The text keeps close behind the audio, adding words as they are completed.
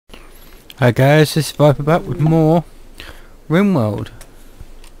Hi guys, this is Viper back with more RimWorld.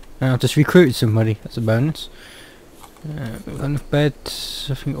 I've just recruited somebody, that's a bonus. We've got enough beds.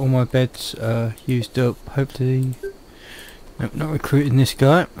 I think all my beds are used up, hopefully. Nope, not recruiting this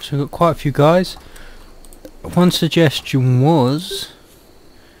guy, so we've got quite a few guys. One suggestion was,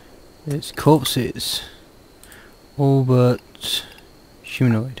 it's corpses, all but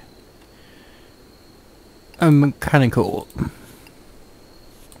humanoid. And mechanical.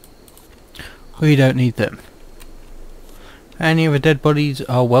 We don't need them. Any other dead bodies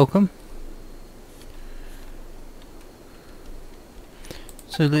are welcome.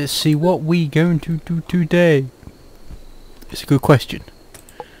 So let's see what we going to do today. It's a good question.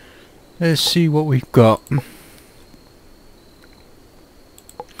 Let's see what we've got.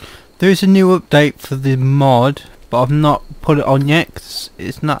 There is a new update for the mod, but I've not put it on yet 'cause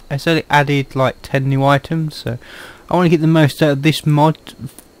it's only added like 10 new items, so I want to get the most out of this mod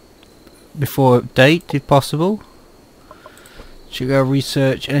before update if possible. Should go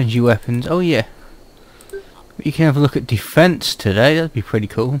research energy weapons. Oh yeah, you can have a look at defense today, that'd be pretty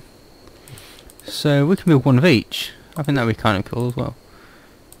cool. So we can build one of each. I think that'd be kind of cool as well.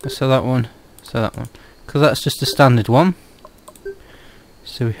 So that one, because that's just a standard one.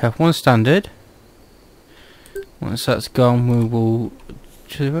 So we have one standard. Once that's gone, we will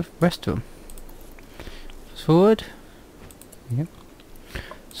do the rest of them. Fast forward. Yep.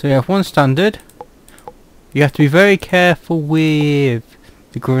 So you have one standard. You have to be very careful with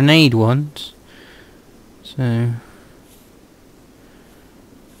the grenade ones. So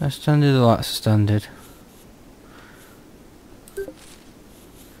that's standard, or that's standard.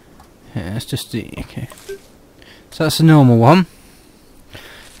 Yeah, that's just the okay. So that's a normal one.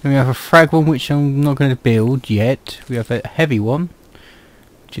 Then we have a frag one, which I'm not going to build yet. We have a heavy one,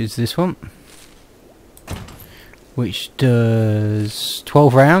 which is this one, which does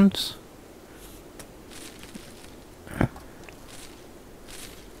 12 rounds.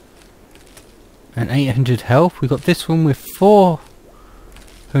 And 800 health. We got this one with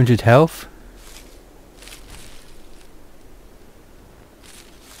 400 health.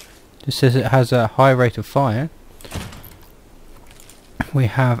 Just says it has a high rate of fire. We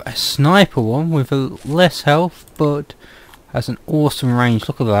have a sniper one with a less health, but has an awesome range.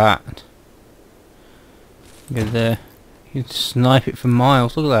 Look at that. Go there. You can snipe it for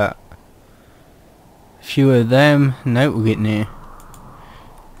miles. Look at that. A few of them. Nope, we'll get near.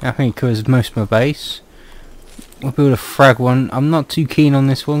 I think it covers most of my base. We'll build a frag one. I'm not too keen on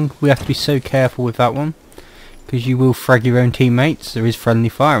this one. We have to be so careful with that one, because you will frag your own teammates. There is friendly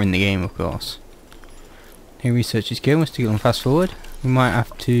fire in the game, of course. Here research is going. We're still on fast forward. We might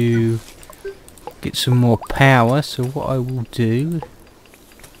have to get some more power, so what I will do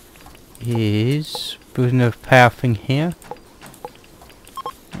is build another power thing here.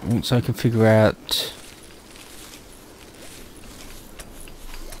 Once I can figure out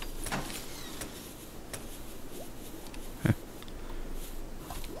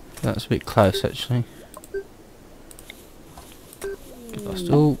that's a bit close actually. Get lost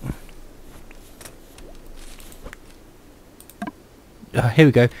all. Here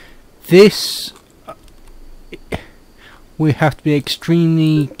we go. This we have to be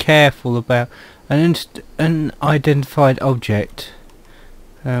extremely careful about an unidentified object.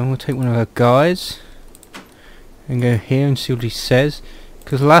 We'll take one of our guys and go here and see what he says,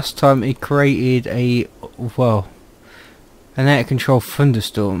 because last time it created an out of control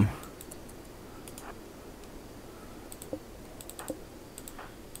thunderstorm.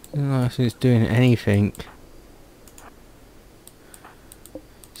 I don't know if it's doing anything.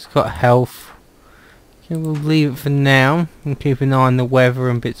 It's got health. Okay, we'll leave it for now and keep an eye on the weather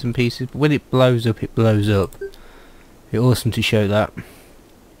and bits and pieces. But when it blows up, it blows up. It's awesome to show that.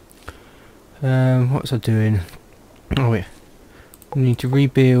 What was I doing? Oh yeah, we need to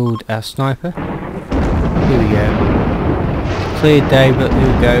rebuild our sniper. Here we go. Clear day, but here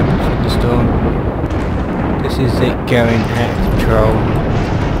we go. Thunderstorm. This is it going out of control,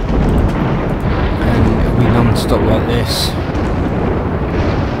 and it'll be non-stop like this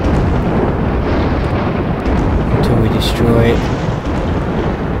until we destroy it.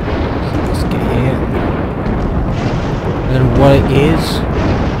 So let's get here. I don't know what it is.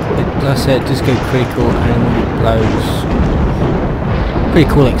 Like I said, it does go critical, and when it blows, pretty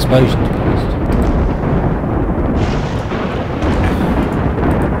cool explosion to be honest.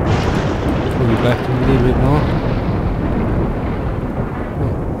 Back a little bit more.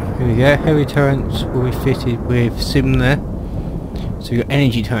 Here we go. Heavy turrets will be fitted with similar. So we've got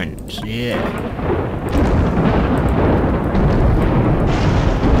energy turrets. Yeah.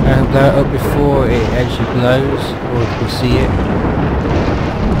 Blow it up before it actually blows, or if we see it.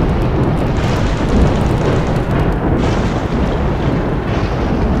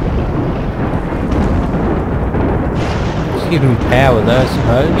 give me power though, I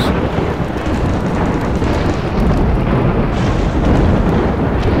suppose.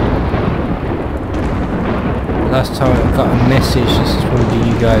 Last time I got a message, this is probably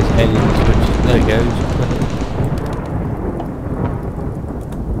you guys heading to, there it goes.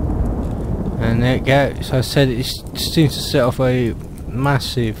 And there it goes. I said it seems to set off a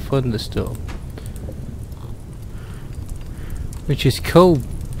massive thunderstorm, which is cool,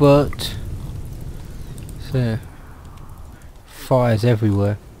 but fires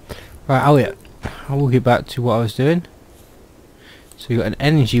everywhere. Right, oh yeah, I will get back to what I was doing. So we got an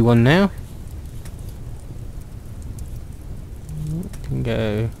energy one now. Can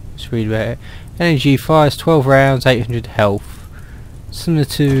go. Let's read about it. Energy fires 12 rounds, 800 health. Similar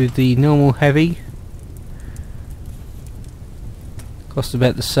to the normal heavy. Costs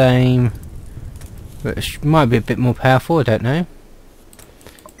about the same, but it might be a bit more powerful, I don't know.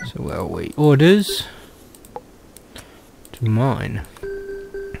 So where are we? Orders. To mine.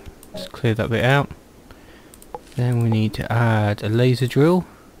 Let's clear that bit out. Then we need to add a laser drill.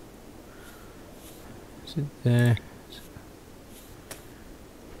 Is it there?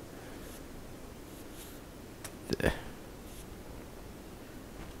 There.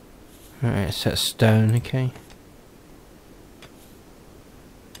 Alright, set stone, okay.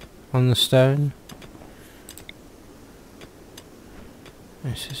 On the stone.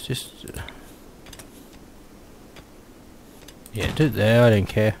 This is just... yeah, do it there, I don't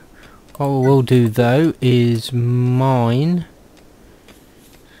care. What we will do though is mine.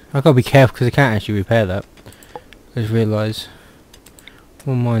 I've got to be careful because I can't actually repair that. I just realised.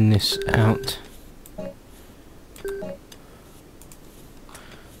 We'll mine this out.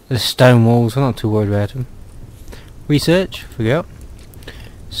 The stone walls, I'm not too worried about them. Research, forgot.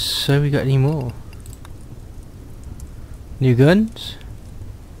 So we got any more? New guns?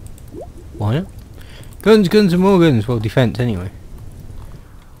 Why not? Guns, guns and more guns. Well, defense anyway.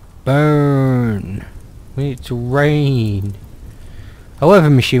 Burn. We need it to rain. A weather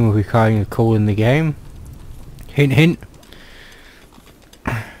machine will be kind of cool in the game. Hint, hint.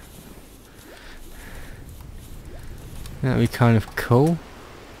 That'd be kind of cool.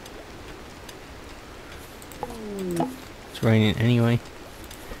 It's raining anyway.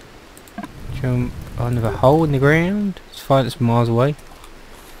 Jump under the hole in the ground. It's fine, it's miles away.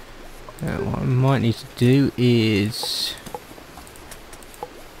 What I might need to do is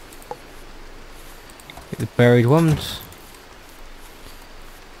get the buried ones.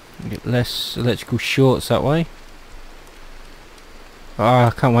 Get less electrical shorts that way. Oh, I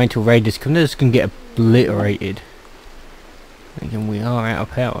can't wait till raiders come. They're just gonna get obliterated. Thinking we are out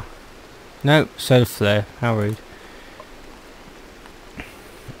of power. No, solar flare. How rude.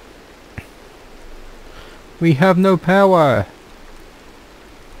 We have no power.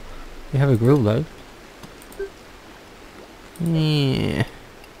 We have a grill though. Yeah.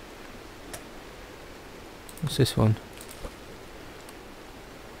 What's this one?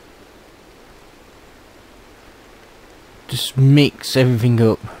 Just mix everything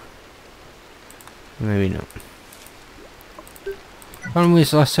up. Maybe not. Problem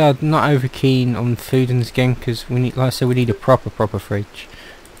is, like I said, I'm not over keen on food in this game because we need, like I said, we need a proper fridge,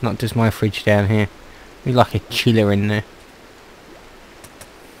 not just my fridge down here. We need like a chiller in there.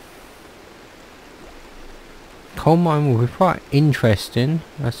 Coal mine will be quite interesting,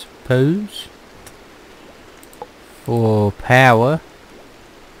 I suppose. For power,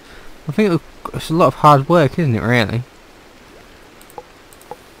 I think it's a lot of hard work, isn't it? Really.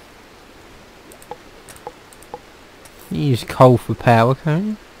 You use coal for power, can't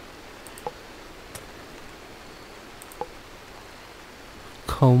you?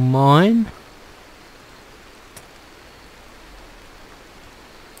 Coal mine.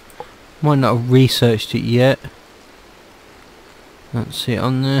 Might not have researched it yet. Don't see it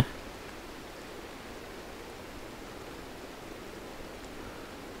on there.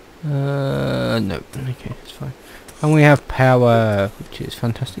 No. Okay, it's fine. And we have power, which is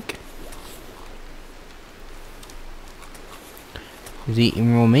fantastic. He's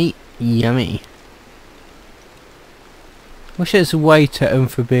eating raw meat. Yummy. Wish there's a way to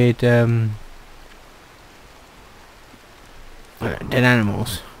unforbid dead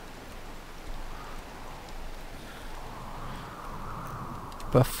animals.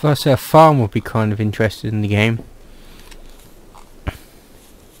 But first, a farm would be kind of interested in the game.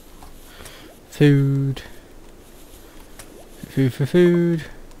 Food. Food for food.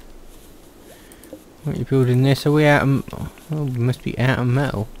 What are you building this? Are we out of... oh, we must be out of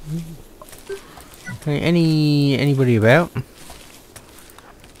metal. Okay, anybody about?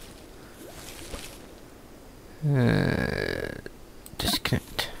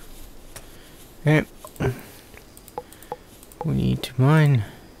 Disconnect. Yep. mine.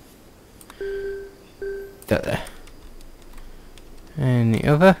 That there. And the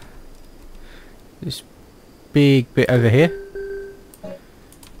other. This big bit over here.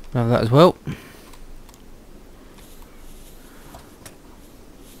 Have that as well.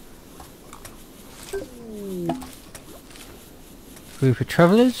 Group of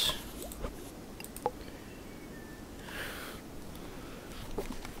travellers.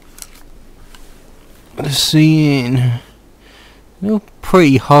 Let's see in. They're all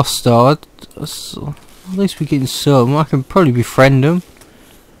pretty hostile. So at least we're getting some. I can probably befriend them.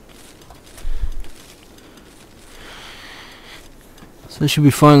 So it should be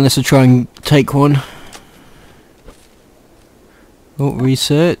fine unless I try and take one. Oh,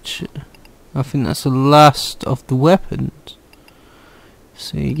 research. I think that's the last of the weapons.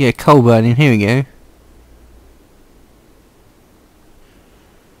 See, yeah, coal burning. Here we go.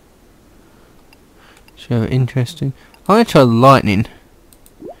 So interesting. I'm gonna try lightning.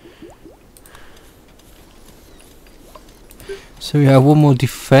 So we have one more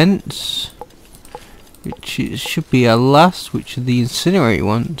defense, which should be our last, which are the incinerate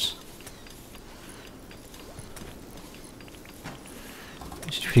ones.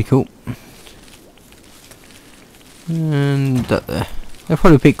 Which is pretty cool. And that there. They're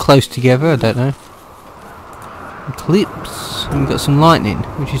probably a bit close together, I don't know. Eclipse. And we've got some lightning,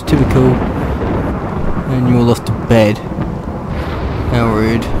 which is typical. And you're all off to bed. How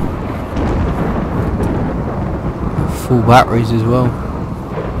rude. Full batteries as well.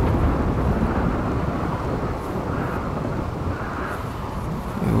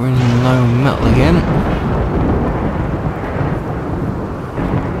 We're running low on metal again.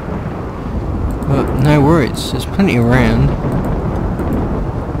 But no worries, there's plenty around.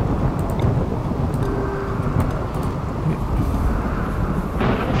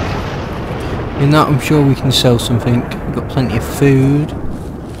 In that I'm sure we can sell something. We've got plenty of food.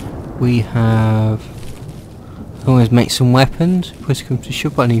 We have... I can always make some weapons. If push comes to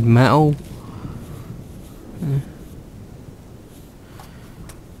shove, I need metal.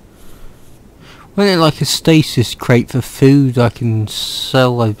 Wasn't it like a stasis crate for food I can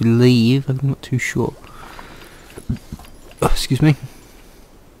sell, I believe? I'm not too sure. Oh, excuse me.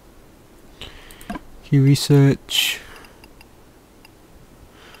 Key research.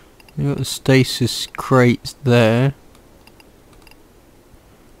 You got the stasis crates there.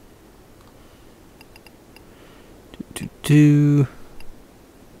 Yeah,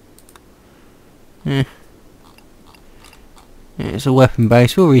 it's a weapon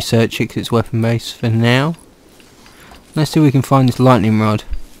base. We'll research it because it's weapon base for now. Let's see if we can find this lightning rod.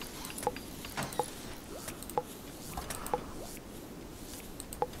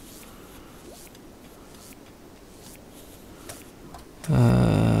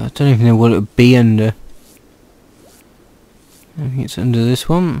 I don't even know what it would be under. I think it's under this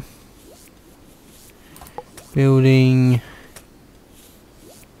one. Building.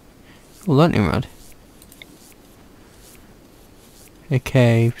 Oh, lightning rod.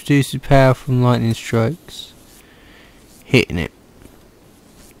 Okay, produces power from lightning strikes. Hitting it.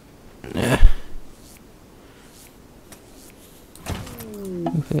 Okay,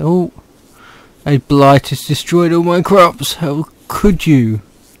 oh, a blight has destroyed all my crops. How could you?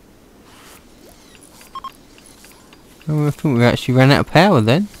 Oh, I think we actually ran out of power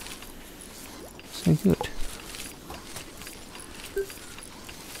then. So good.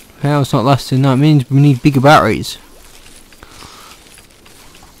 Power's not lasting. That means we need bigger batteries.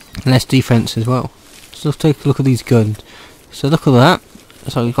 And less defense as well. So let's take a look at these guns. So look at that.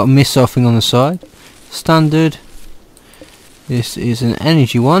 So we've got a missile thing on the side. Standard. This is an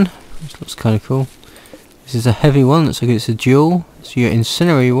energy one, which looks kind of cool. This is a heavy one. Looks like it's a dual. So your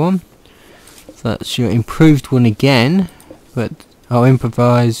incendiary one. That's your improved one again, but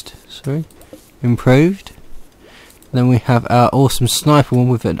improvised. Sorry, improved. Then we have our awesome sniper one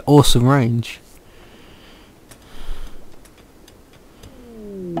with an awesome range.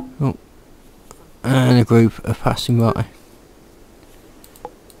 Oh, and a group are passing by.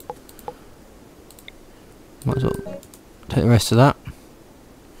 Might as well take the rest of that.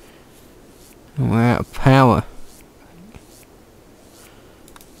 And we're out of power.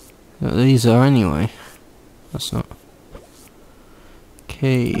 What these are anyway. That's not.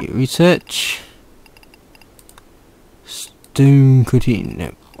 Okay, research. Stone cutting.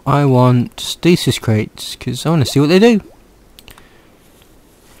 No, I want stasis crates because I want to see what they do.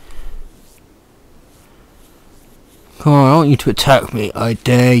 Come on, I want you to attack me. I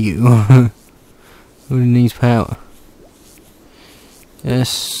dare you. Who needs power?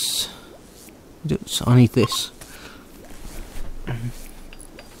 Yes. I need this.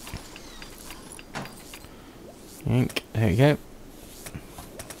 There we go.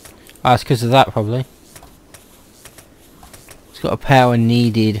 Ah, it's because of that probably. It's got a power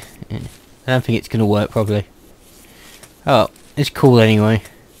needed. I don't think it's going to work probably. Oh, it's cool anyway.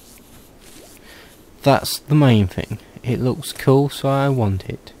 That's the main thing. It looks cool, so I want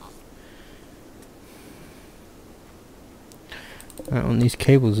it. I want these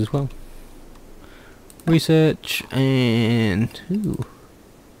cables as well. Research and ooh.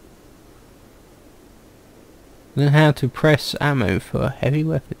 Learn how to press ammo for heavy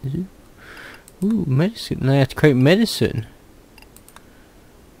weapons. Ooh, medicine. Now I have to create medicine.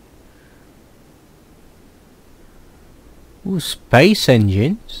 Ooh, space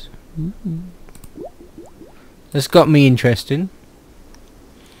engines. Ooh. That's got me interested.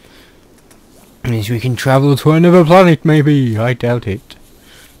 Means we can travel to another planet, maybe. I doubt it.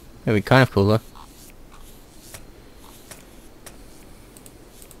 That'd be kind of cool, though.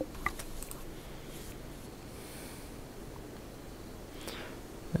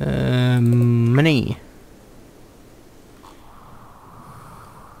 Money.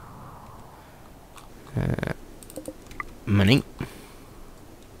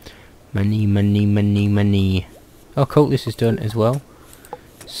 Money. Money. Oh, cool. This is done as well.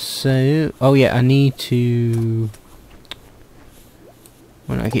 So, oh yeah, I need to,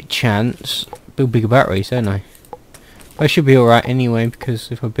 when I get chance, build bigger batteries, don't I? I should be alright anyway,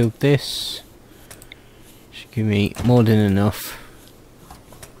 because if I build this, it should give me more than enough.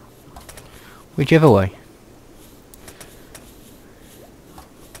 Whichever way.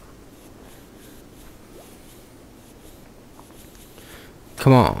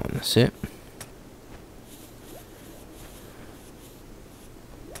 Come on, that's it.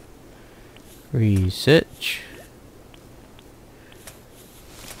 Research.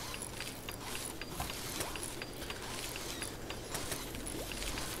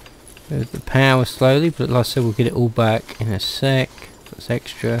 There's the power slowly, but like I said, we'll get it all back in a sec. That's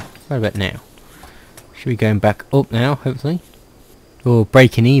extra. Right about now. Should be going back up now, hopefully. Or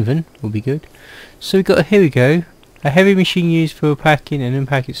breaking even will be good. So we got, here we go. A heavy machine used for packing and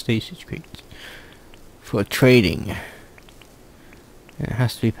unpacking stasis crates. For trading. It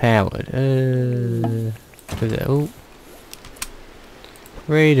has to be powered. Oh.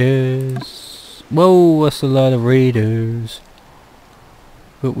 Raiders. Whoa, that's a lot of raiders.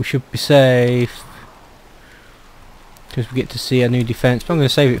 But we should be safe. Because we get to see our new defense. But I'm going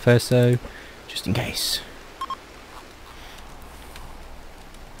to save it first though. Just in case.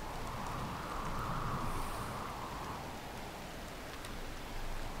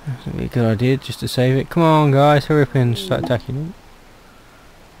 That's a good idea just to save it. Come on guys, hurry up and start attacking it.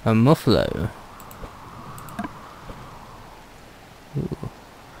 A muffalo. Ooh.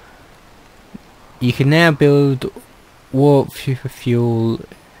 You can now build warp fuel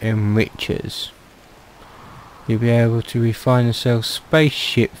enrichers. You'll be able to refine and sell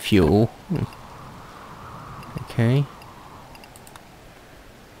spaceship fuel. Okay.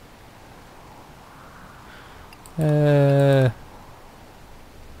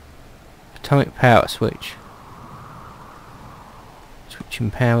 Atomic power switch.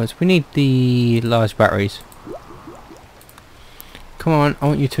 Switching powers. We need the large batteries. Come on, I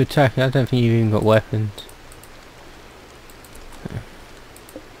want you to attack. I don't think you've even got weapons.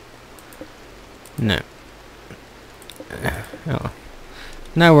 No. Oh.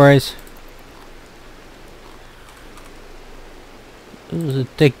 No worries. There's a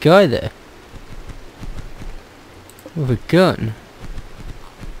dead guy there. With a gun.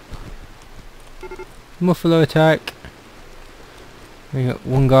 Muffalo attack. We got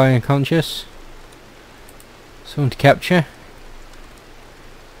one guy unconscious. Someone to capture.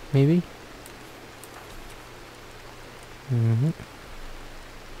 Maybe.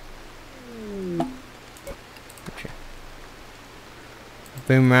 Gotcha.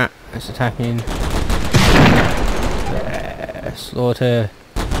 Boom rat is attacking. Yeah, slaughter.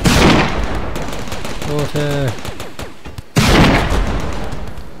 Slaughter.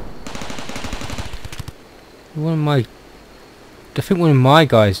 One of my, I think one of my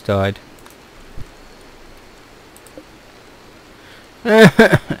guys died.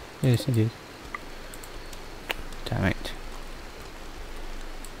 Yes, he did. Damn it.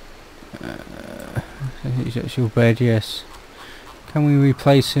 He's actually bad, yes. Can we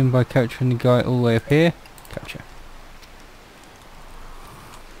replace him by capturing the guy all the way up here? Capture.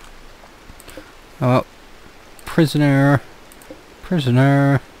 Oh well. Prisoner.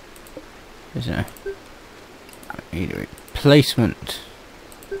 Prisoner. Prisoner. I need a replacement.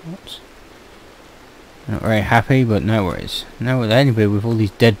 What? Not very happy, but no worries. No with anybody with all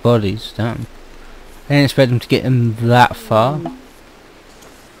these dead bodies. Damn. I didn't expect them to get them that far.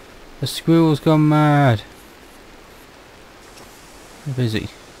 The squirrel's gone mad. I'm busy.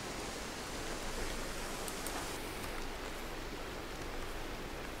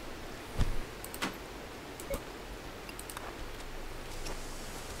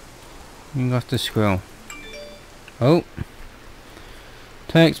 You got to scroll. Oh.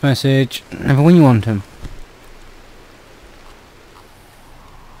 Text message. Never when you want them.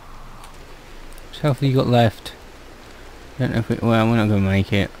 How health have you got left? Don't know if it, well, we're not going to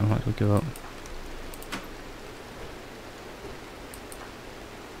make it. I might as well give up.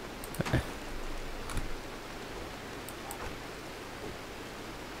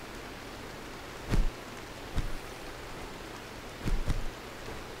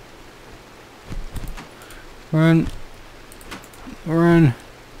 Run. Run.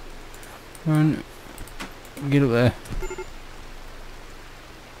 Run. Get up there.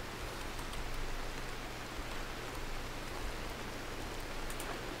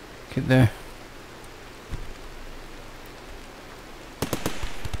 Get there.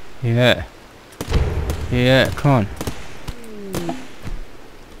 Yeah. Yeah, come on.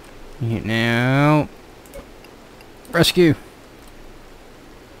 Get now. Rescue.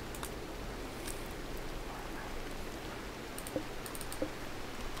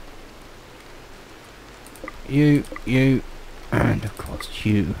 You, and of course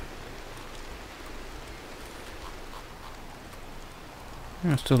you.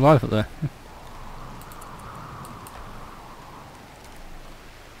 I'm still alive up there.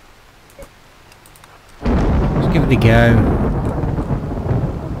 Let's give it a go.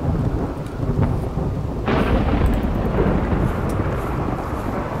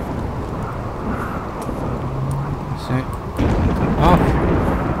 That's it. Off.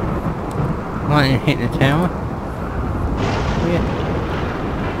 Lightning hit the tower. Yeah.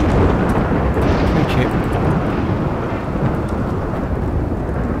 Free chip.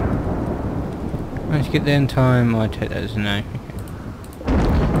 Let's get there in time. I take that as a no.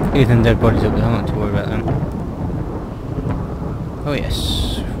 Okay. Leave them dead bodies up there. I don't have to worry about them. Oh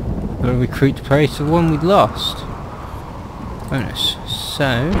yes. Gotta recruit the prey to the one we'd lost. Bonus.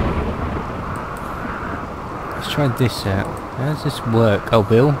 So let's try this out. How does this work? Oh,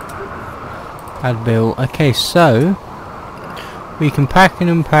 Bill. Add Bill. Okay, so we can pack and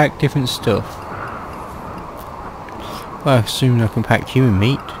unpack different stuff. Well, I assume I can pack human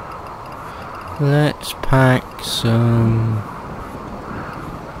meat. Let's pack some.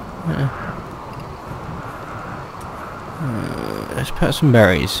 Let's pack some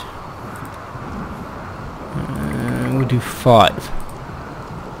berries. We'll do 5.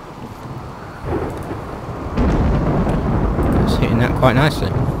 That's hitting that quite nicely.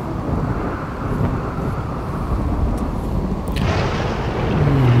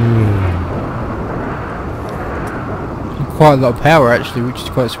 Quite a lot of power actually, which is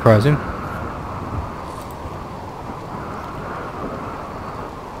quite surprising.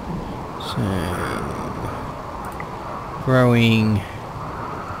 So, growing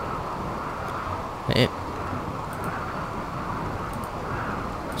it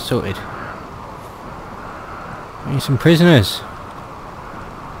sorted. We need some prisoners.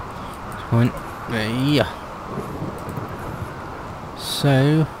 That's fine. Yeah.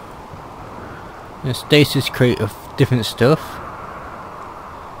 So, a stasis crate of different stuff,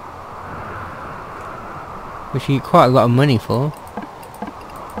 which you get quite a lot of money for.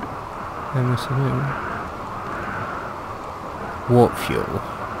 Warp fuel.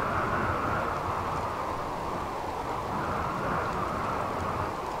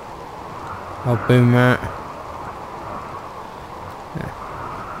 I'll boom that. Yeah.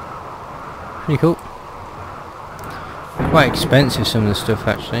 Pretty cool. Quite expensive, some of the stuff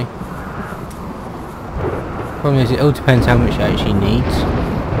actually. Problem is, it all depends how much it actually needs.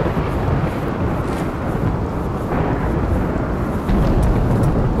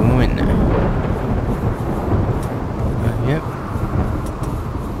 One more in there. Yep.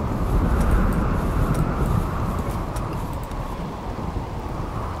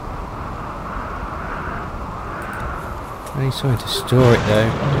 I need somewhere to store it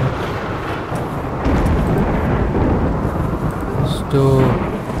though. Store.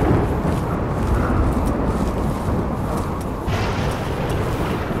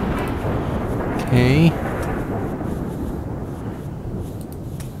 Okay.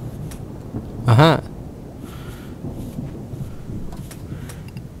 Aha.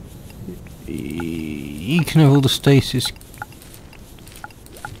 You can have all the stasis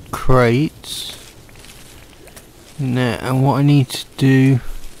crates. Now, and what I need to do,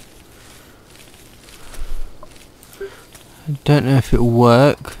 I don't know if it'll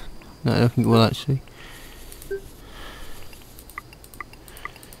work. No, I don't think it will actually.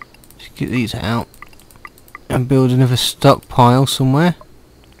 Get these out and build another stockpile somewhere.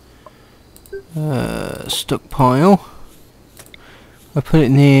 Stockpile. I put it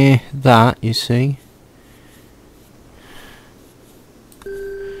near that, you see.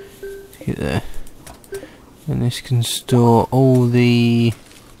 Stick it there. And this can store all the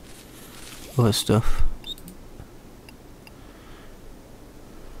other stuff.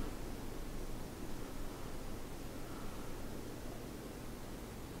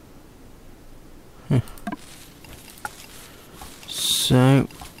 So,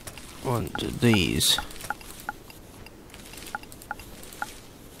 onto these.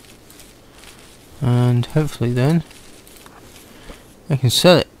 And hopefully then I can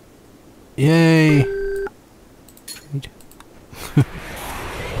sell it. Yay!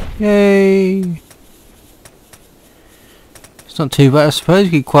 Yay! It's not too bad, I suppose.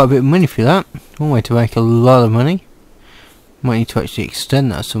 You get quite a bit of money for that. One way to make a lot of money. Might need to actually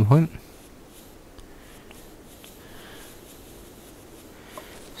extend that at some point.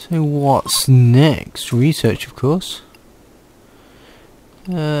 So what's next? Research, of course.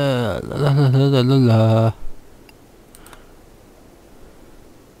 La la la la la la.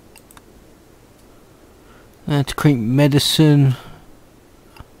 To create medicine.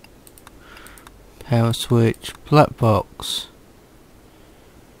 Power switch. Black box.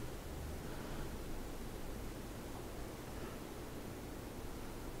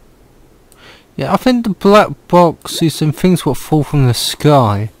 Yeah, I think the black box is some things what fall from the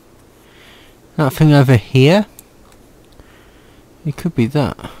sky. That thing over here. It could be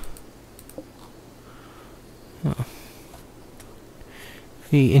that. Oh.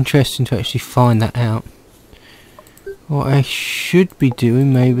 Be interesting to actually find that out. What I should be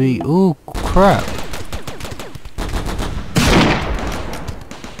doing maybe... Oh crap!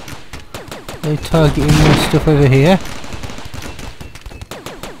 They're targeting my stuff over here.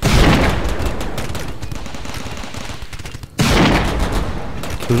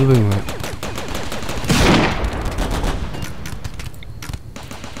 Kill the boomerang.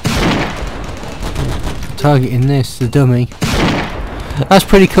 Targeting this, the dummy. That's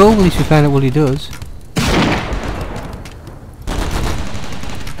pretty cool, at least we found out what he does.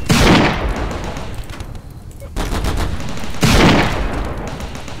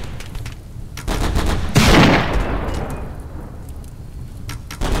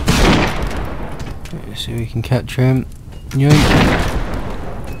 Let's see if we can capture him. Yoink.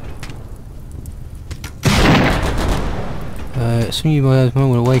 Some of you guys might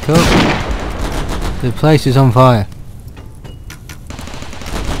want to wake up. The place is on fire.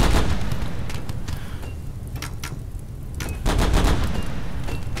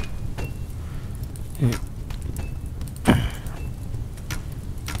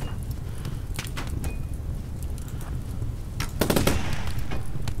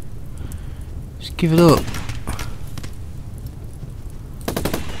 Just give it up.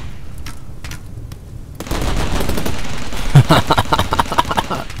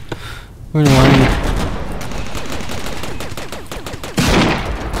 Run away.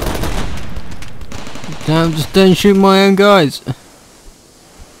 Damn, just don't shoot my own guys. They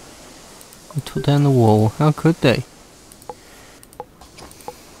took down the wall. How could they?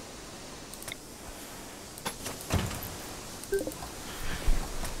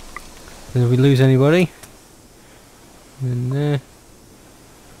 Did we lose anybody? In there.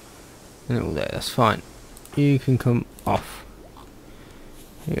 And all there, that's fine. You can come off.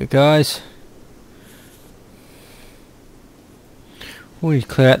 Here you go, guys. We need to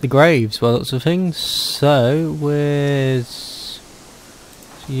clear out the graves, well, lots of things. So, where's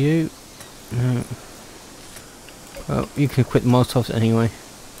you? No. Well, you can quit the Molotovs anyway.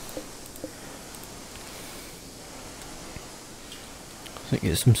 So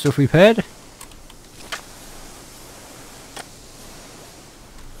get some stuff repaired.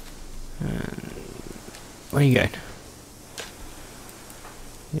 And where are you going?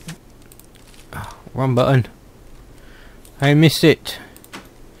 Yeah. Oh, wrong button. I missed it.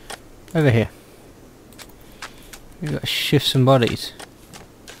 Over here. We've got to shift some bodies.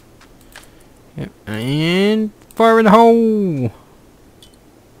 Yep. And fire in the hole.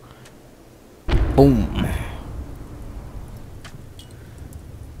 Boom.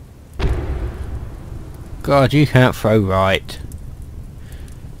 God, you can't throw right.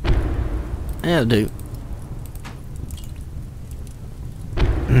 That'll do.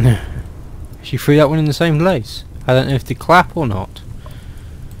 She threw that one in the same place. I don't know if they clap or not.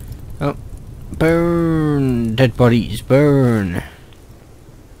 Oh. Burn! Dead bodies, burn!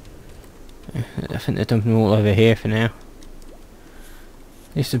 I think they're dumping them all over here for now.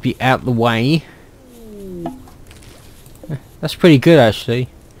 This would be out the way. That's pretty good actually.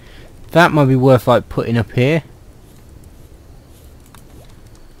 That might be worth like putting up here.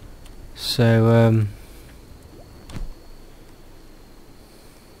 So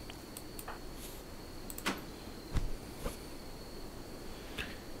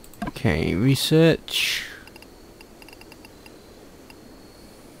Okay, research.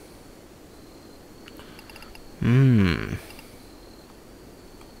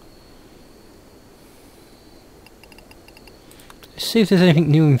 Let's see if there's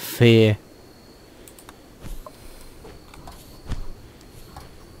anything new in fear.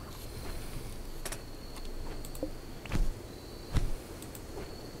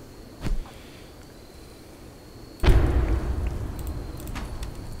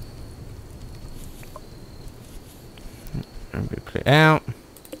 And we put it out.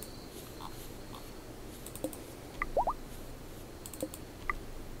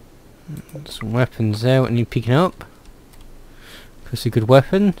 Some weapons there, what need picking up? Pretty good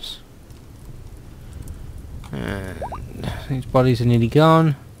weapons. And these bodies are nearly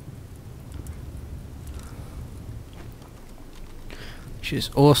gone. Which is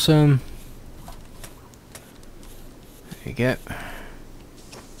awesome. There you go.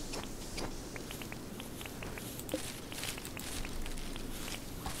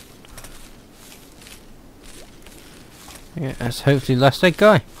 Yeah, that's hopefully the last dead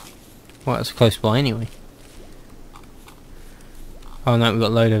guy. Well, that's close by anyway. Oh no, we've got a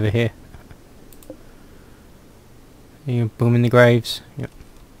load over here. You boom in the graves. Yep.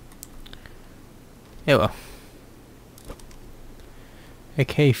 Yeah, well.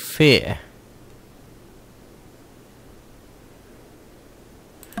 Okay, fear.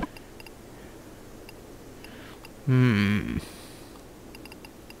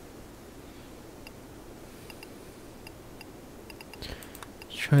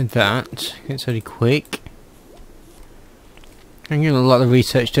 Try that. It's really quick. I'm getting a lot of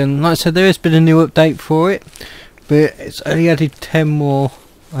research done. Like I said, there has been a new update for it, but it's only added 10 more,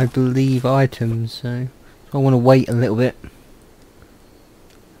 I believe, items. So I want to wait a little bit.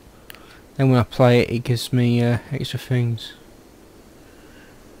 Then when I play it, it gives me extra things.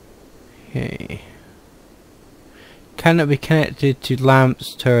 Okay. Cannot be connected to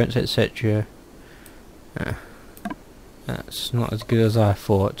lamps, turrets, etc. That's not as good as I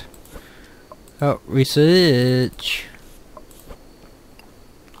thought. Oh, research.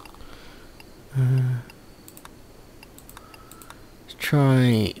 Let's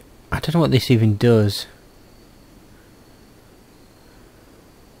try. I don't know what this even does.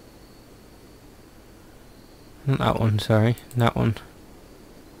 Not that one, sorry. That one.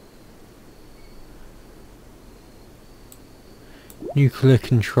 Nuclear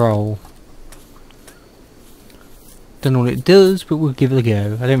control. Don't know what it does, but we'll give it a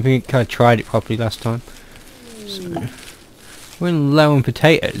go. I don't think I tried it properly last time. So, we're low on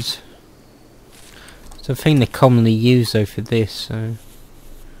potatoes. It's a thing they commonly use though for this, so.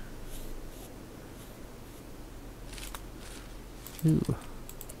 Ooh.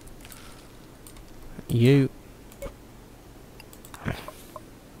 You.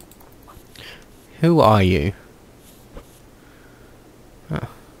 Who are you? Oh.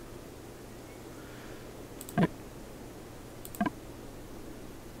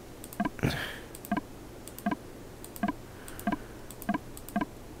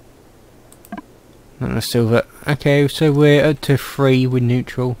 Not a silver. Okay, so we're up to 3 with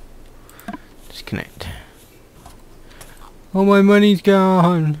neutral. Disconnect. All my money's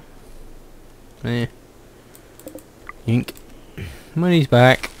gone. There. Yink. Money's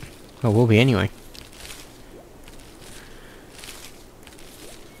back. Oh, will be anyway.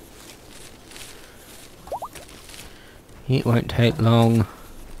 It won't take long.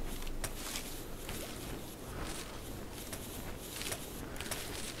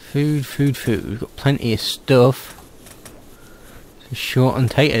 Food, food, food. We've got plenty of stuff. So short on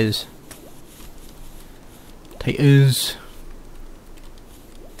taters. Taters.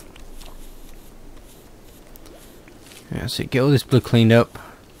 That's it. Get all this blood cleaned up.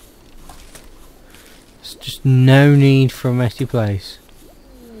 There's just no need for a messy place.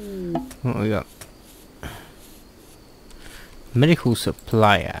 What we got? Medical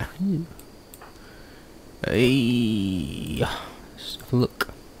supplier. Hey, let's have a look.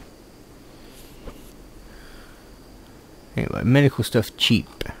 Anyway, medical stuff cheap.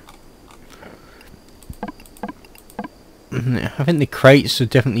 I think the crates are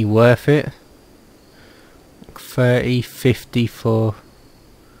definitely worth it. 30, 50 for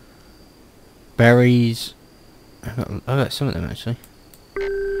berries. I got some of them actually.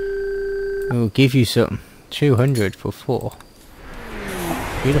 We'll give you some. 200 for 4.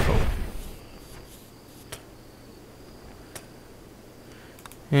 Beautiful.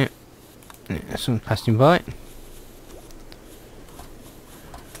 Yeah. Someone passing by.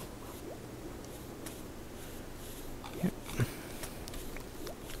 Yep.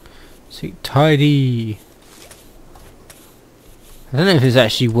 See, tidy. I don't know if it's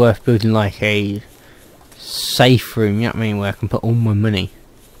actually worth building like a safe room, you know what I mean, where I can put all my money.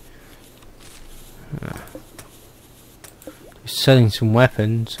 Selling some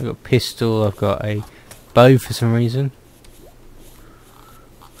weapons. I've got a pistol, I've got a bow for some reason.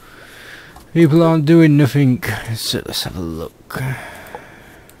 People aren't doing nothing, so let's have a look.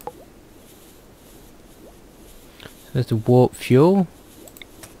 There's the warp fuel.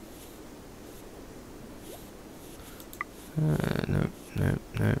 No.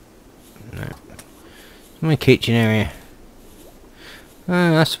 My kitchen area.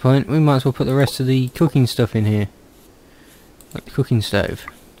 That's the point. We might as well put the rest of the cooking stuff in here. Like the cooking stove.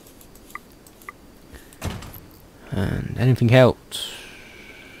 And anything else?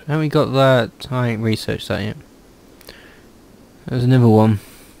 Haven't we got that? I ain't researched that yet. There's another one.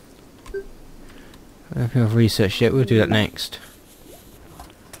 I don't think I've researched yet. We'll do that next.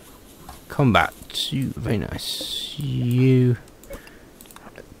 Combat. You, very nice. You.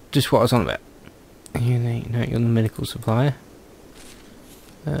 Just what I was on about. You know, you're the medical supplier.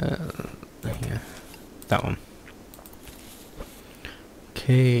 There you go. That one.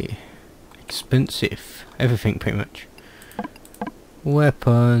 Okay. Expensive. Everything pretty much.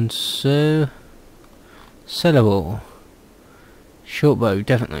 Weapons. So. Sellable. Short bow,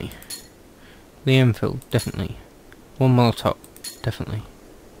 definitely. The Enfield, definitely. One Molotov, definitely.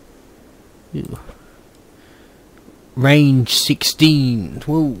 Ew. Range 16.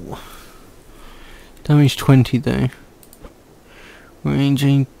 Whoa. Damage 20 though.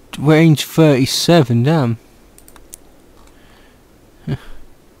 Range 37. Damn.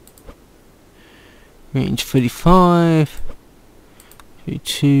 Range 35.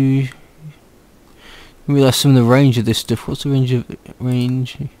 32. I realise some of the range of this stuff. What's the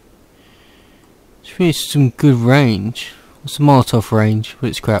range? It's really some good range. What's the Molotov range? But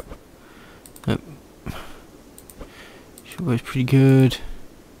it's crap. Nope. Sure, it's pretty good.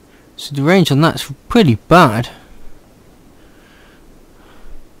 So the range on that's pretty bad.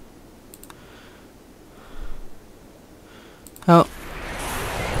 Oh.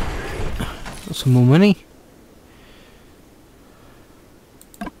 Got some more money.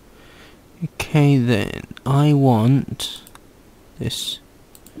 Okay then, I want this.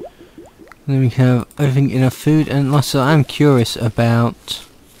 And then we can have everything in our food, and also I'm curious about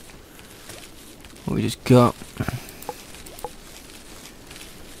what we just got.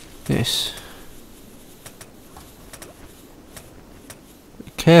 This.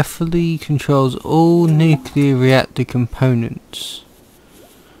 Carefully controls all nuclear reactor components.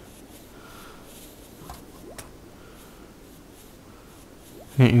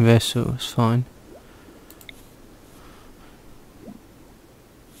 Vessel is fine.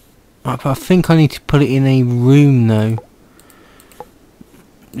 But I think I need to put it in a room though,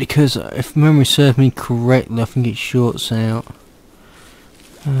 because if memory serves me correctly, I think it shorts out.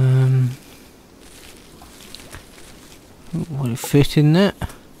 Would it fit in that?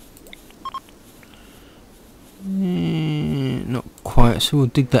 Not quite, so we'll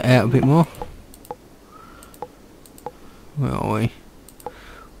dig that out a bit more. Where are we?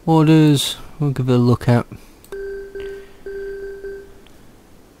 Orders, we'll give it a look at.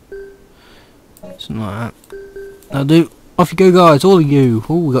 Something like that. That'll do. Off you go guys, all of you.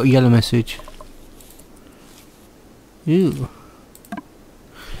 Oh, we got a yellow message. Ew.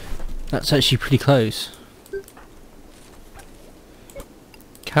 That's actually pretty close.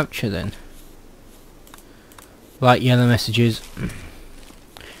 Capture then. Like yellow messages.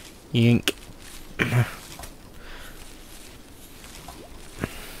 Yink. I'm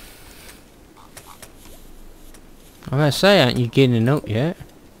gonna say, aren't you getting a note yet?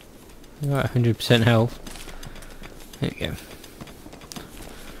 You're at 100% health. There you go.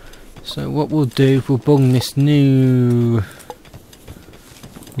 So what we'll do, we'll bung this new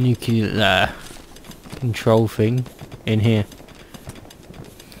nuclear control thing in here.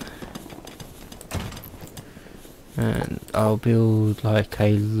 And I'll build like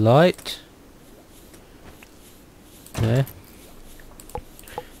a light there.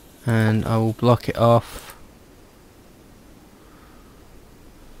 And I will block it off.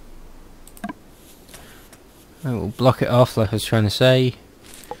 I will block it off like I was trying to say.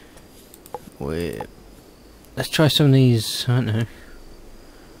 Let's try some of these, I don't know.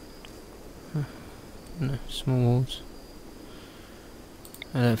 No, small walls.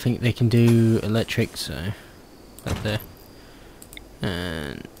 I don't think they can do electric, so that there.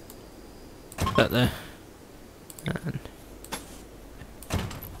 And that there. And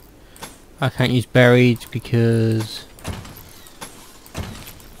I can't use buried because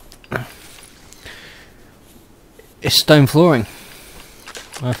it's stone flooring.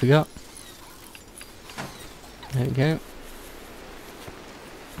 I forgot. There we go.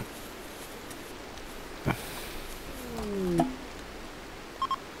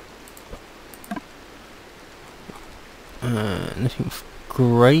 nothing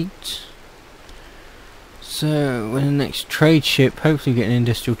great. So, when the next trade ship, hopefully get an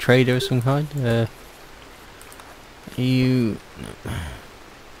industrial trader of some kind. You...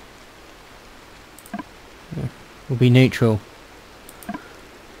 No. Will be neutral.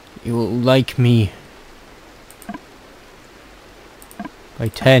 You will like me. By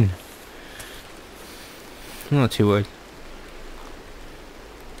 10. I'm not too worried.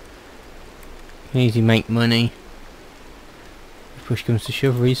 Can easily make money. If push comes to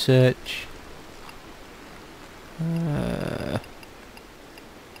shove, research.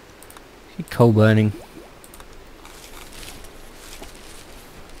 Coal burning.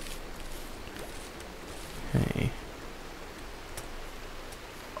 Okay.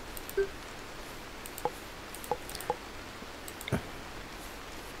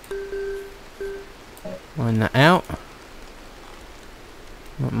 Mine that out.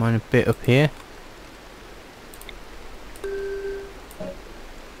 Might mine a bit up here.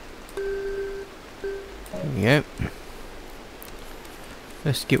 There we go.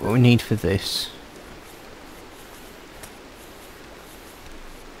 Let's get what we need for this.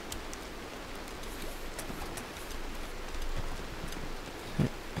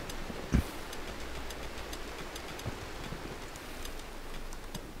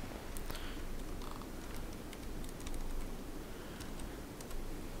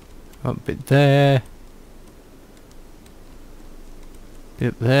 Up a bit there. Bit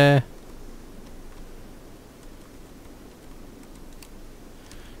up there.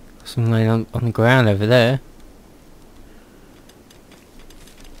 Some laying on the ground over there.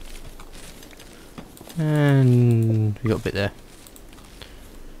 And we got a bit there.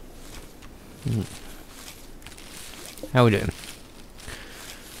 How we doing?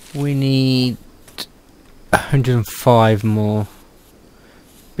 We need 105 more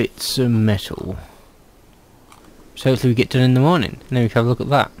bits of metal. So hopefully we get done in the morning. And then we can have a look at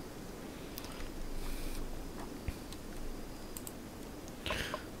that.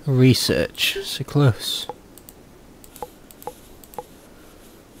 Research. So close.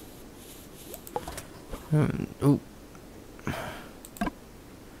 Oh.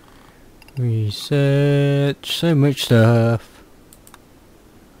 Research. So much stuff.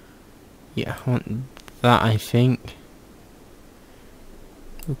 Yeah, I want that, I think.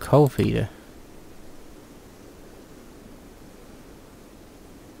 Ooh, coal feeder.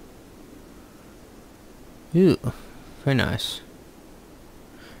 Ooh, very nice.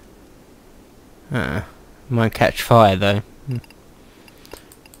 Might catch fire though.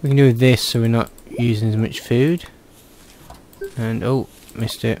 We can do this so we're not using as much food. And oh,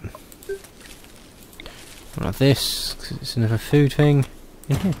 missed it. Like this, because it's another food thing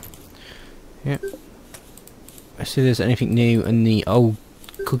in here. Yep. Let's see if there's anything new in the old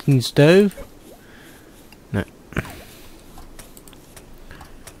cooking stove. No.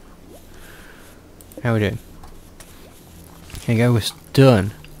 How we doing? Here you go, we're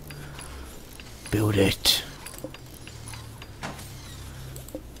done. Build it.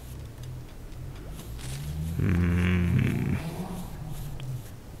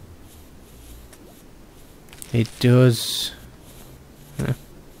 It does.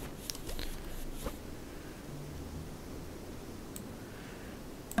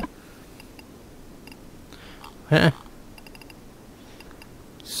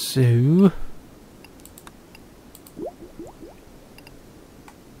 So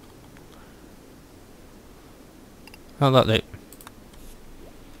how'd that do?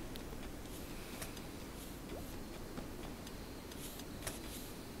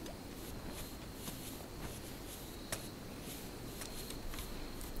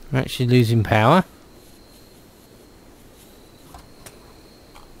 We're actually losing power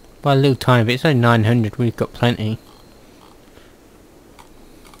by a little tiny bit. It's only 900. We've got plenty.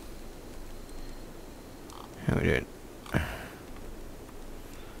 How we doing?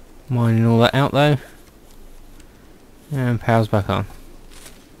 Mining all that out though. And power's back on.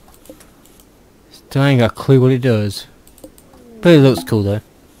 Still ain't got a clue what it does. But it looks cool though.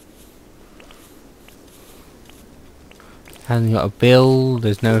 Hasn't got a build,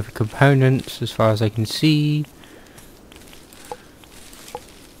 there's no other components as far as I can see.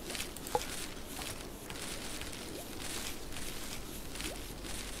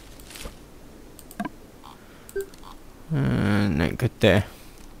 No good there.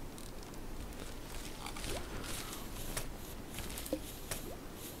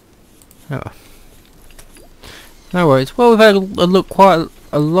 Oh. No worries. Well, we've had a look quite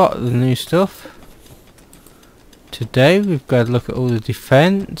a lot of the new stuff. Today we've got a look at all the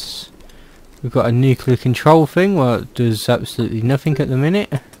defense. We've got a nuclear control thing. Well, it does absolutely nothing at the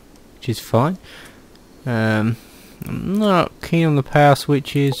minute, which is fine. I'm not keen on the power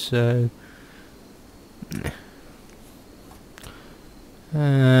switches, so...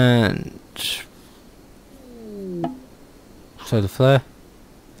 And... So the flare.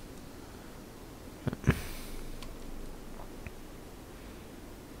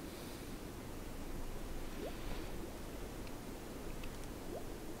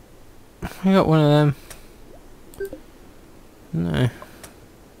 I got one of them. No.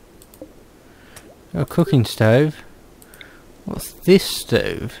 A cooking stove. What's this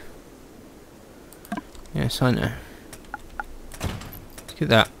stove? Yes, I know. Look at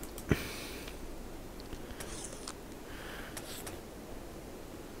that.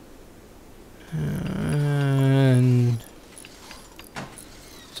 And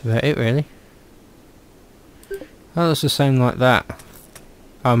that's about it, really. Oh, that's the same like that.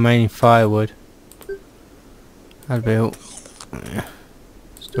 Oh, mainly firewood. That'd be all. Yeah.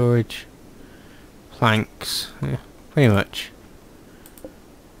 Storage. Planks. Yeah, pretty much.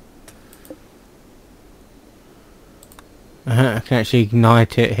 I can actually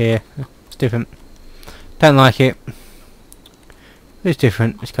ignite it here. It's different. Don't like it. It's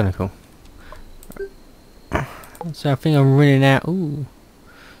different. It's kind of cool. So I think I'm running out. Ooh,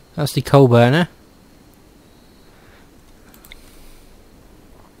 that's the coal burner.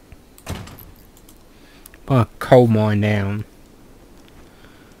 Put a coal mine down.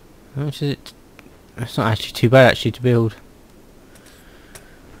 How much is it? It's not actually too bad actually to build.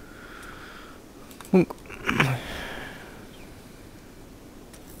 So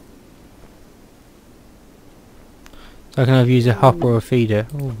I can either use a hopper or a feeder.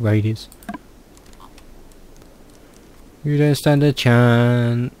 Oh, raiders. You don't stand a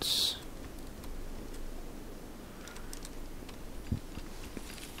chance.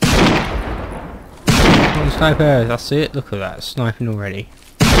 Come on, sniper, that's it. Look at that, sniping already.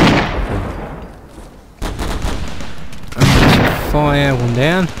 Fire, one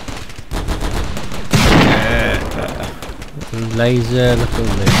down. Laser, look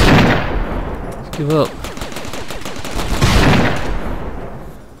at this. Let's give up.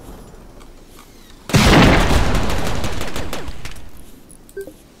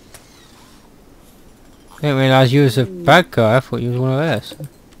 I didn't realise you was a bad guy, I thought you was one of us.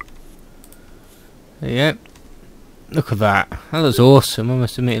 There you go. Look at that. That looks awesome, I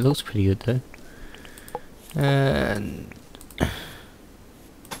must admit it looks pretty good though. And...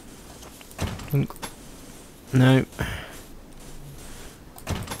 no.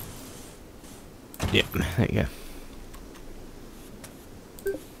 Yep, there you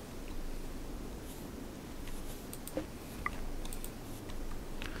go.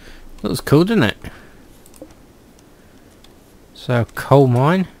 Looks cool, doesn't it? So, coal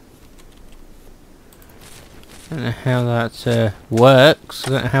mine. I don't know how that works. I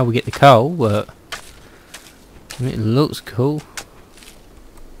don't know how we get the coal, but I mean, it looks cool.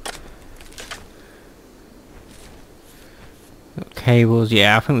 Got cables,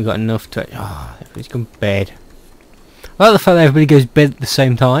 yeah, I think we've got enough to... oh, everybody's gone to bed. I like the fact that everybody goes to bed at the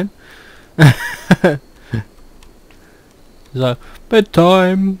same time. So,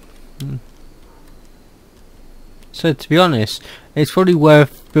 bedtime! So to be honest, it's probably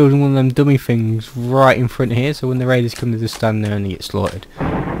worth building one of them dummy things right in front of here, so when the raiders come, they just stand there and they get slaughtered.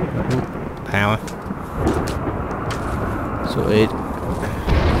 Ooh, power. Sorted.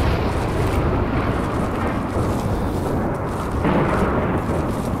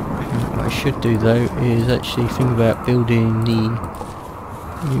 What I should do though is actually think about building the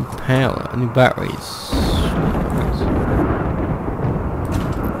new power, new batteries.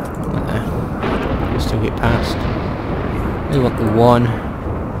 Right there. Still get past. We want the one.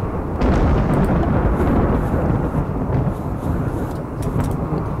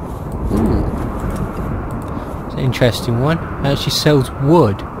 Ooh. It's an interesting one. It actually sells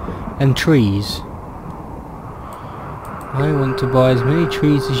wood and trees. I want to buy as many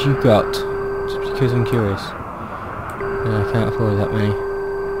trees as you got, just because I'm curious. And I can't afford that many.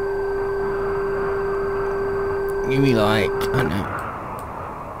 Give me like, I don't know.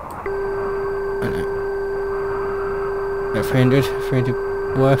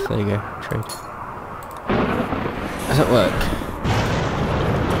 300 worth, there you go, trade. Does that work?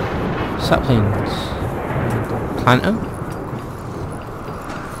 Saplings. Plant them?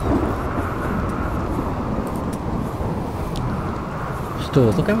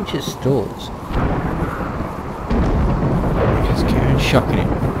 Stores, look how much it stores. Just carrying shocking it.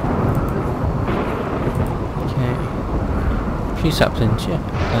 Okay. A few saplings, yeah.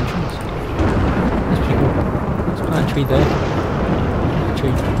 Plant trees. That's pretty cool. Plant a tree there. A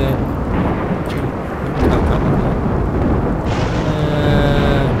tree there. A tree. Can't plant one there.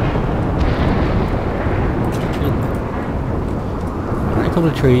 Tree couple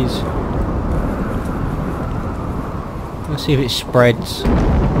of trees. Let's see if it spreads.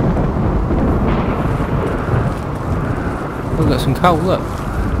 We've got some coal, look.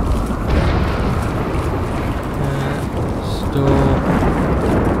 Store.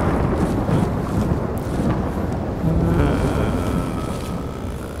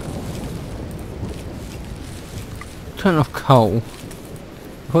 Turn off coal. It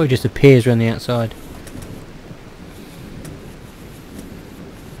probably just appears around the outside.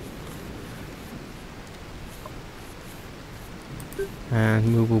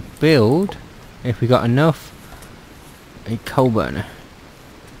 And we will build, if we got enough, a coal burner.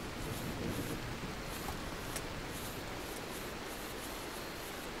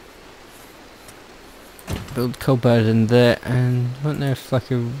 Build coal burner in there, and I don't know if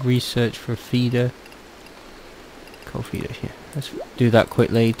like a research for a feeder. Coal feeder, yeah. Let's do that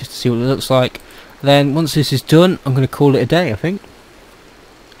quickly just to see what it looks like. Then once this is done, I'm going to call it a day, I think.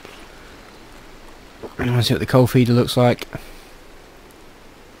 I want to see what the coal feeder looks like.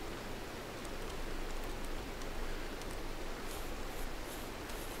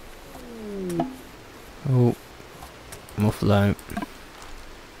 Oh, muffalo.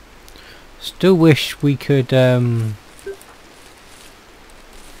 Still wish we could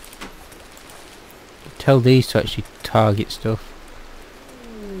tell these to actually target stuff.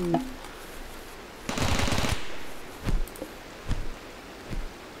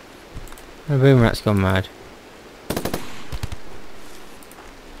 The boom rat's gone mad.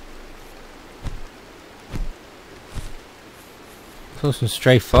 Saw some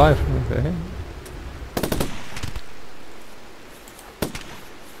stray 5 over here.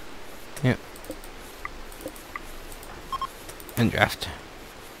 Yep. And draft.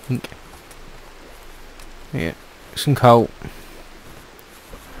 Ink. Yeah. Some coal.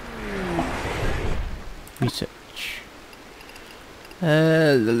 Research.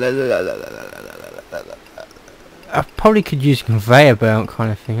 I probably could use a conveyor belt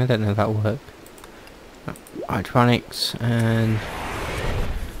kind of thing. I don't know if that'll work. Electronics and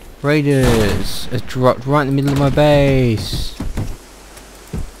raiders has dropped right in the middle of my base.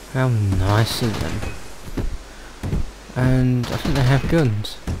 How nice of them. And I think they have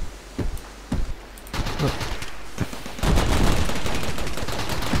guns. Look.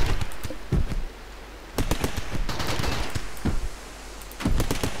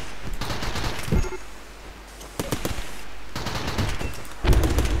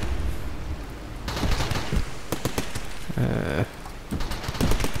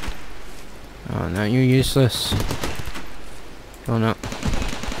 Oh no, you're useless. Go on up.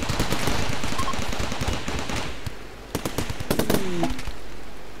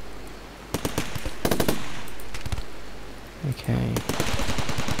 Okay.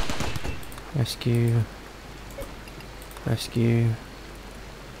 Rescue. Rescue.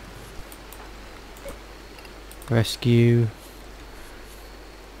 Rescue.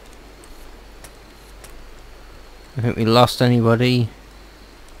 I think we lost anybody.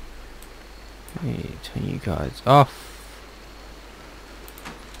 Let me turn you guys off.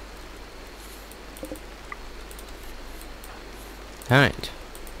 Damn it.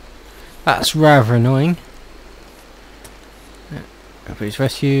 That's rather annoying. Everybody's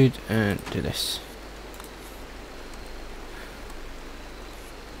rescued and do this.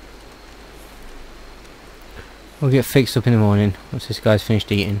 We'll get fixed up in the morning once this guy's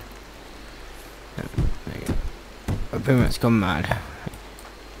finished eating. There you go. Oh, pretty much gone mad.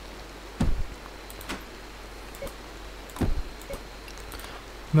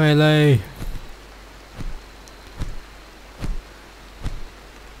 Melee.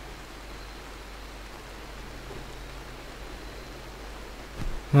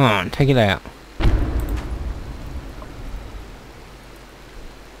 Come on, take it out.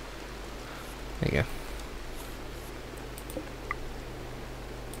 There you go.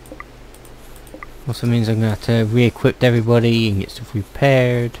 Also means I'm gonna have to re-equip everybody and get stuff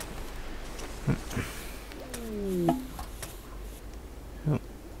repaired. Oh.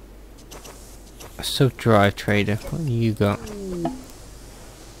 A self-drive trader. What do you got?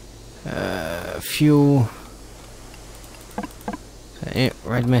 Fuel. It,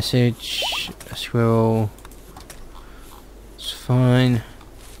 red message, a squirrel, it's fine.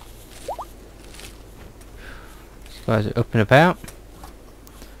 These guys are up and about.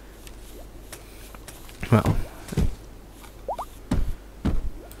 Well,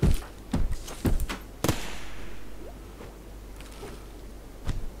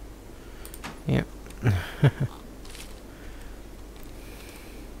 yep.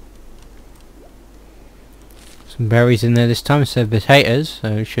 Some berries in there this time instead of potatoes, so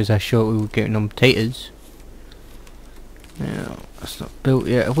it shows how short we were getting on potatoes. Now, That's not built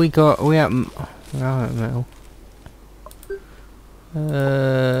yet. Have we got? Are we out? We're out of metal.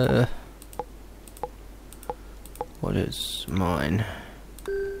 What is mine?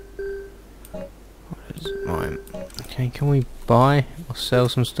 What is mine? Okay, can we buy or sell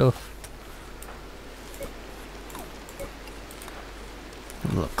some stuff?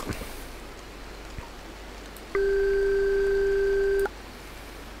 Look.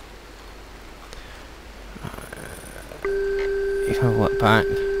 If I work back.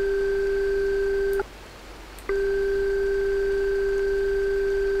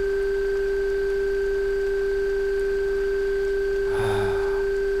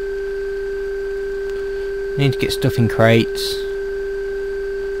 Need to get stuff in crates.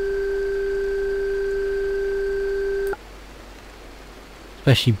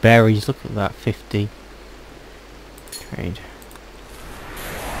 Especially berries. Look at that, 50. Trade.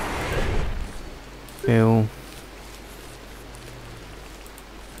 Bill.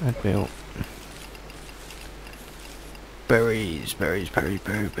 Add bill. Berries.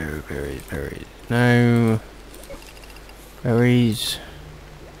 No. Berries.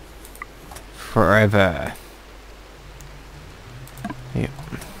 Forever. Yep.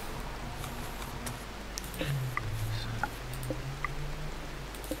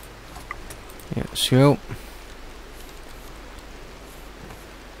 Yeah, sure.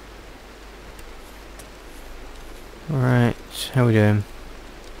 Alright, how we doing?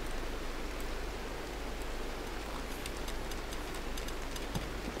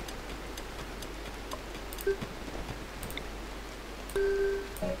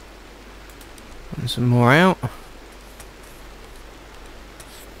 And some more out.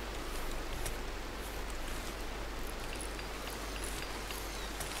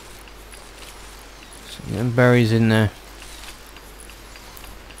 Some berries in there.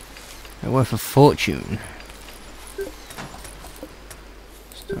 They're worth a fortune.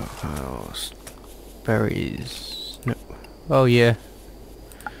 Stockpiles. Berries. No. Oh yeah.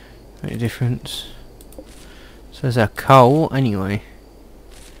 Make a difference. So there's our coal anyway.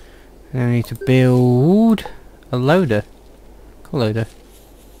 Now we need to build a loader. Coal loader.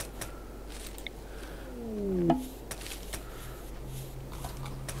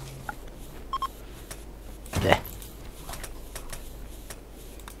 There.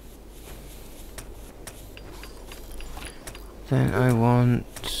 Then I want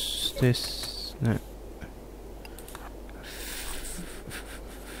this. No.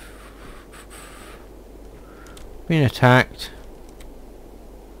 Being attacked.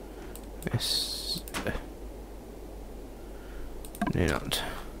 Yes. No, not.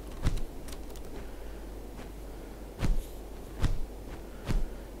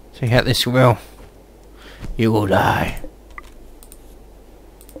 Take out this will. You will die.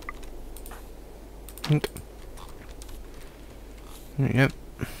 Think. Yep.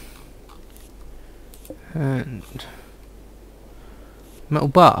 And metal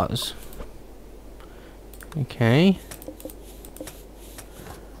bars. Okay.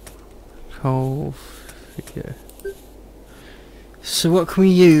 Coal figure. So what can we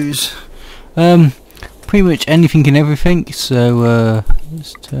use? Pretty much anything and everything. So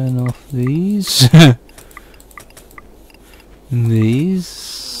let's turn off these.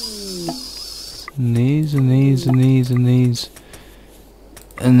 These. And these and these and these and these.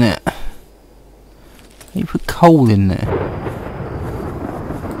 And that. You put coal in there.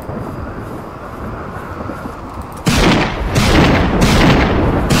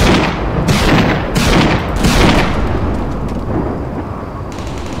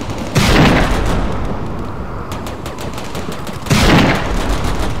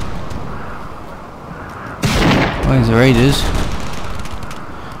 Where's the raiders?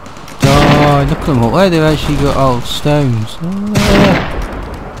 Oh, look at them all. Where they've actually got old stones.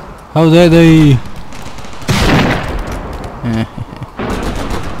 How dare they?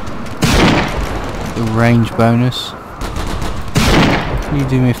 The range bonus. Can you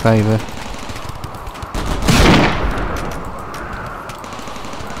do me a favour?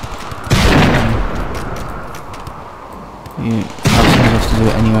 I'll send us to do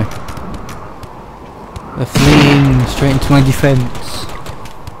it anyway. They're fleeing straight into my defence.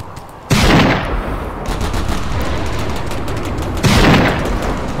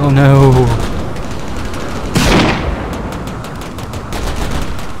 Oh no!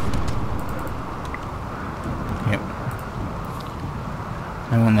 Yep.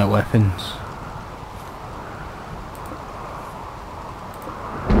 I want their weapons.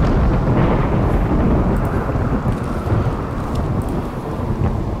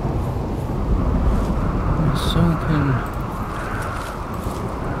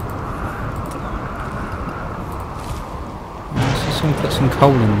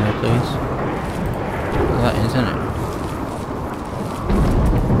 coal in there, please. Well, that is, isn't it?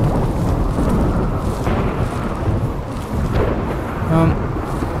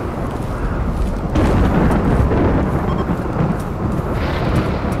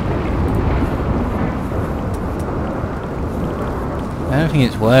 I don't think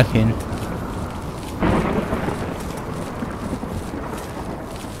it's working.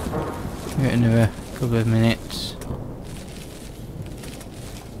 Give it another couple of minutes.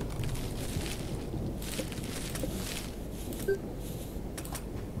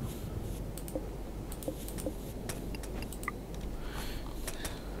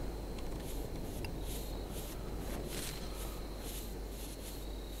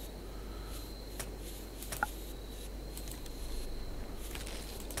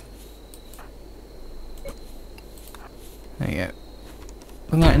 There you go.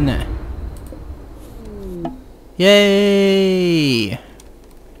 Put that in there. Yay!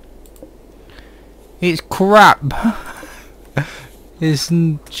 It's crap. It's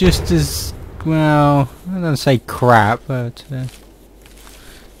just as well. I don't say crap, but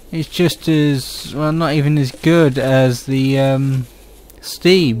it's just as well. Not even as good as the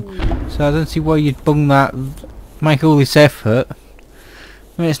Steam. So I don't see why you'd bung that. Make all this effort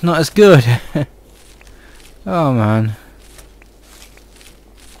when it's not as good. Oh man.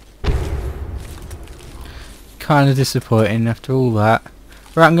 Kind of disappointing after all that.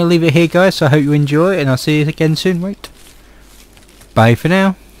 Right, I'm going to leave it here guys, so I hope you enjoy and I'll see you again soon. Bye for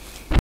now.